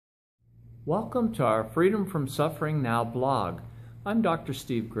Welcome to our Freedom from Suffering Now blog. I'm Dr.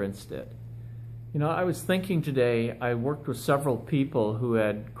 Steve Grinstead. I was thinking today, I worked with several people who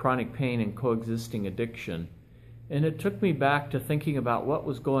had chronic pain and coexisting addiction, and it took me back to thinking about what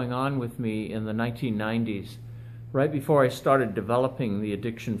was going on with me in the 1990s, right before I started developing the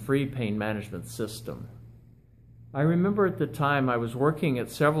addiction-free pain management system. I remember at the time I was working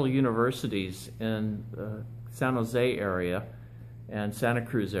at several universities in the San Jose area and Santa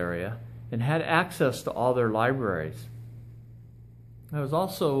Cruz area, and had access to all their libraries. I was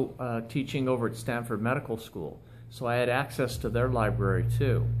also teaching over at Stanford Medical School, so I had access to their library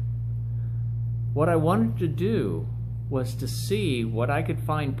too. What I wanted to do was to see what I could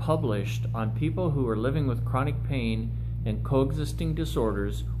find published on people who were living with chronic pain and coexisting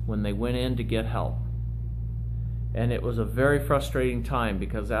disorders when they went in to get help. And it was a very frustrating time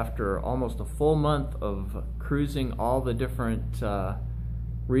because after almost a full month of cruising all the different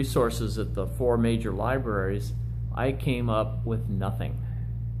resources at the 4 major libraries, I came up with nothing.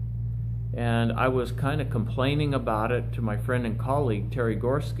 And I was kind of complaining about it to my friend and colleague Terry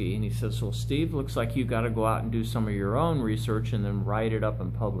Gorski, and he says, well, Steve, looks like you got to go out and do some of your own research and then write it up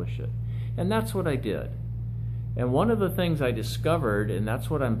and publish it. And that's what I did. And one of the things I discovered, and that's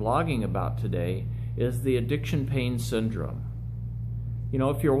what I'm blogging about today, is the addiction pain syndrome.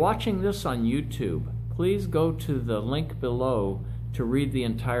 If you're watching this on YouTube, please go to the link below to read the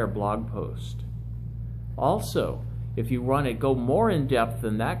entire blog post. Also, if you want to go more in depth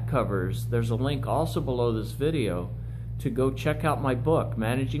than that covers, there's a link also below this video to go check out my book,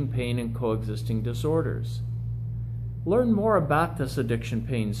 Managing Pain and Coexisting Disorders. Learn more about this addiction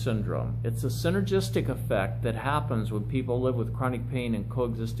pain syndrome. It's a synergistic effect that happens when people live with chronic pain and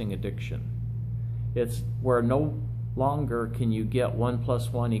coexisting addiction. It's where no longer can you get 1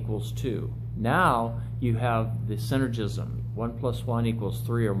 + 1 = 2. Now you have the synergism, 1 + 1 =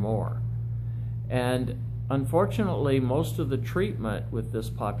 3 or more. And unfortunately, most of the treatment with this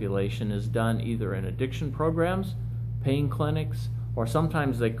population is done either in addiction programs, pain clinics, or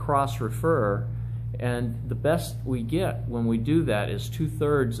sometimes they cross-refer, and the best we get when we do that is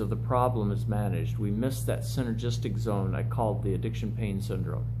 2/3 of the problem is managed. We miss that synergistic zone I called the addiction pain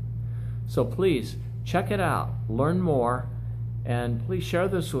syndrome. So please, check it out, learn more, and please share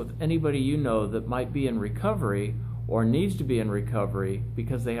this with anybody you know that might be in recovery or needs to be in recovery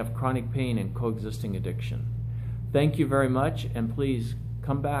because they have chronic pain and coexisting addiction. Thank you very much, and please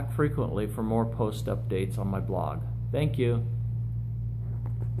come back frequently for more post updates on my blog. Thank you.